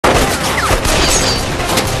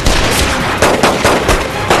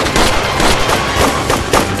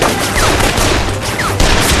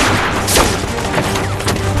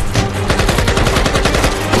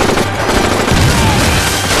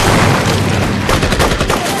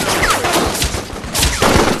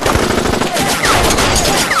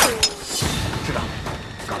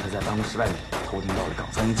外面偷听到了冈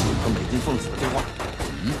仓英吉和美金奉子的对话。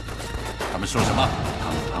他们说什么？他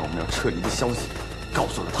们把我们要撤离的消息告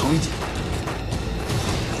诉了唐英吉。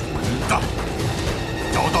混蛋！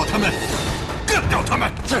找到他们，干掉他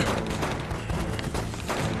们！是。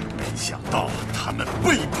没想到他们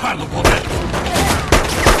背叛了我们。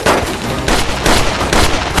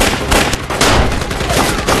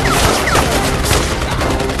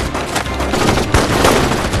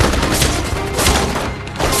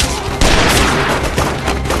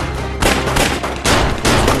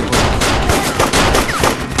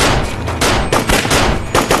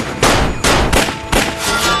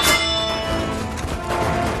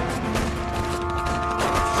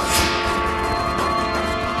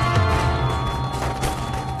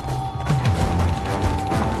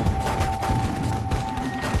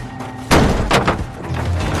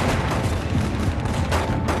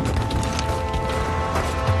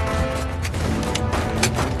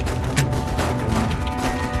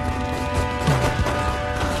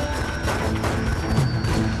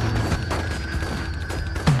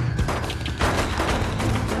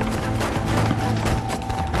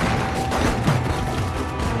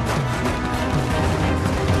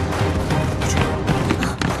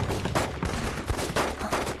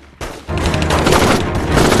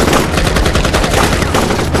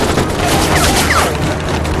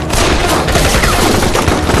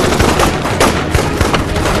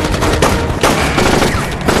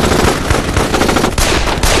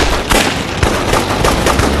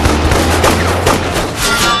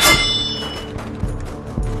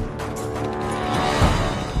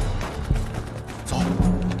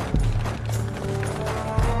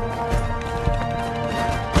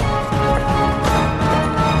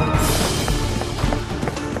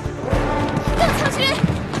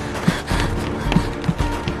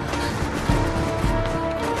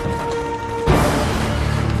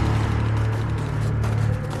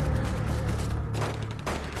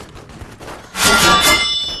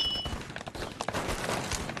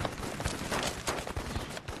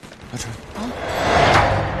 阿晨，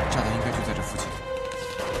炸弹应该就在这附近。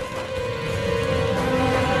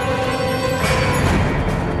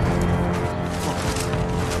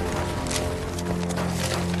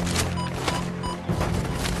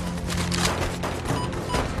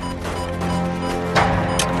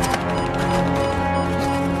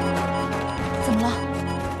怎么了？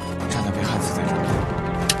炸弹被焊死在这儿。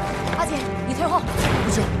阿姐，你退后。不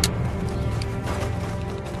行，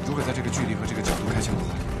如果在这个距离和这个角度开枪的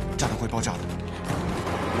话。 炸弹会爆炸的，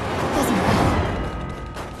该怎么办？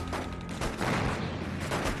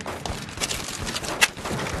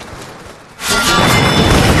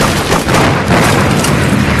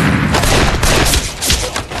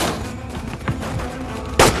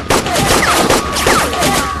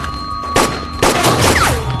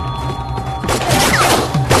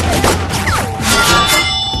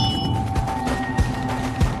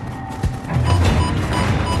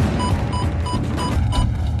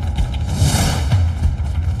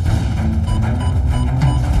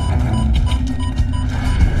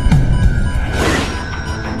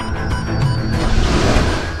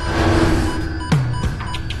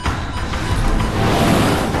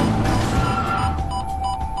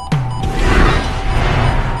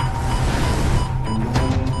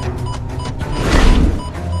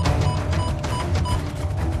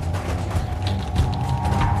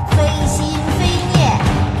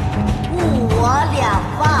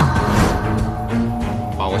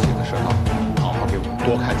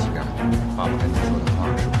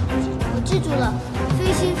记住了，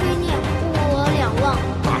非心非念，勿我两忘。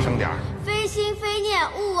大声点儿！非心非念，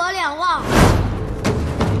勿我两忘。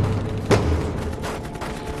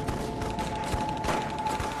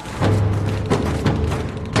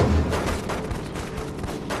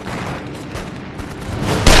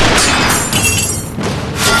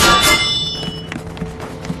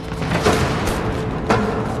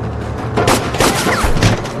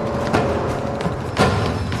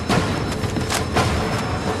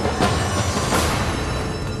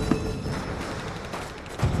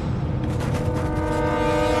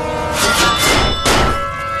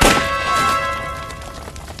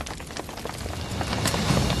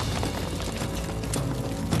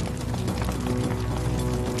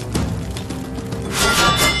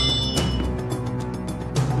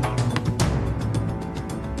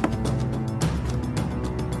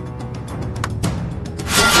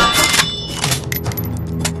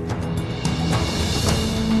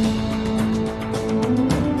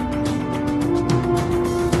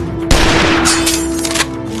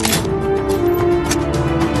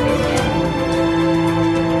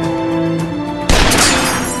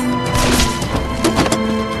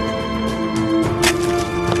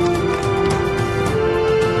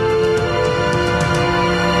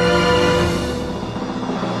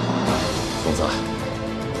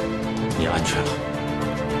你安全了。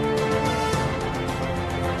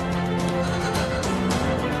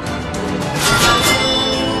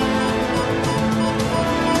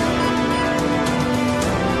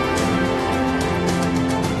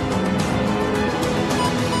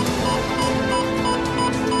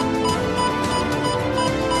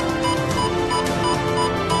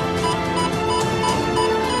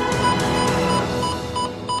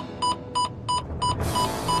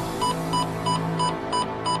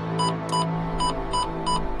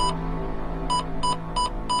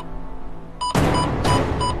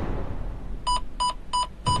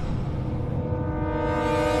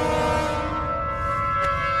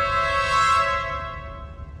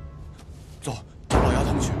走，找老丫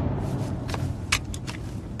头们去。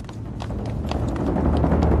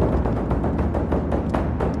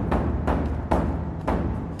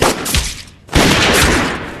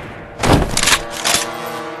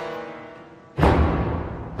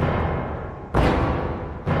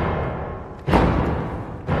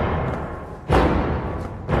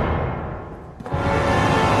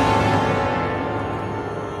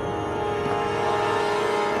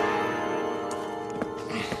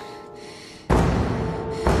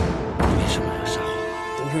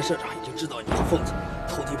社长已经知道你和疯子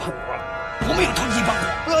偷鸡叛国了。我没有偷鸡叛国，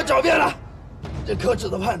不要狡辩了。这可耻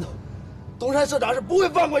的叛徒，东山社长是不会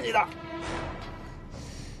放过你的。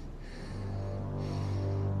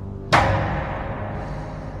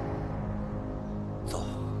走，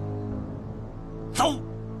走。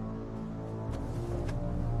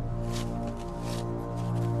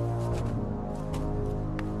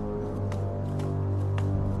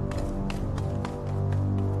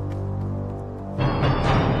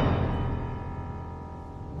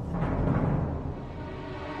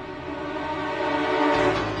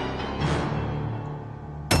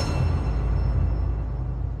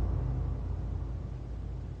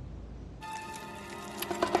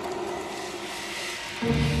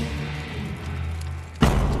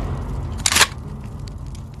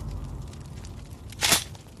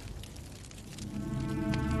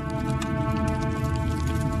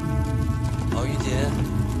郝玉洁，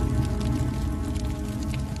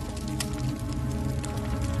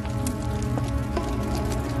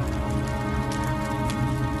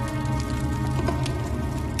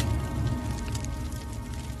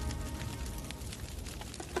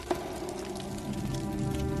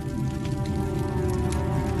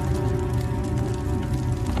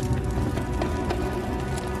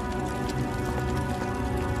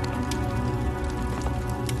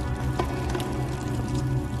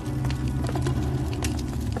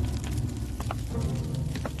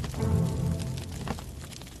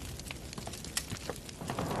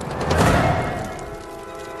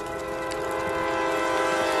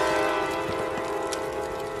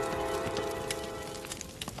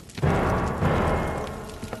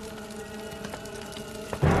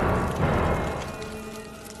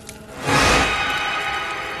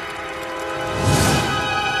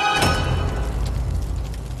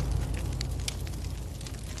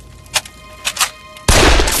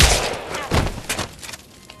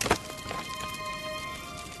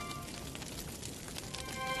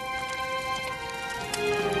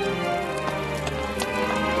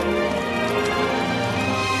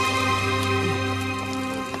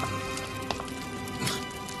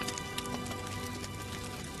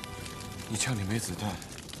你枪里没子弹，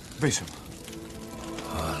为什么？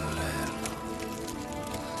我累了。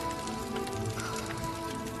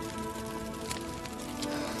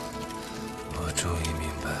我终于明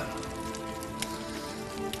白了，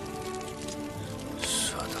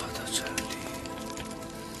说到的真理。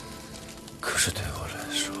可是对我来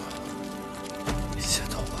说，一切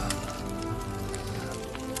都晚了。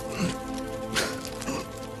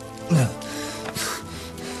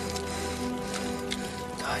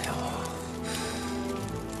答应我。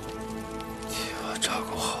照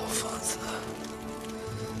顾好疯子。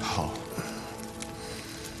好。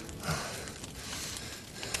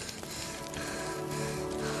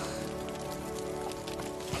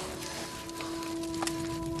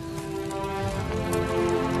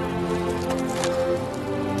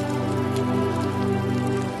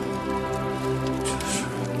这是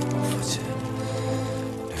我父亲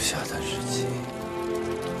留下的日记，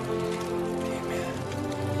里面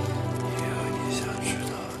也有你想知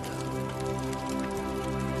道的。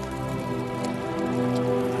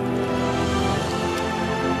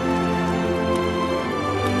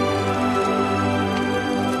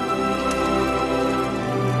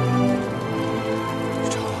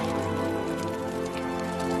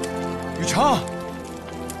宇成。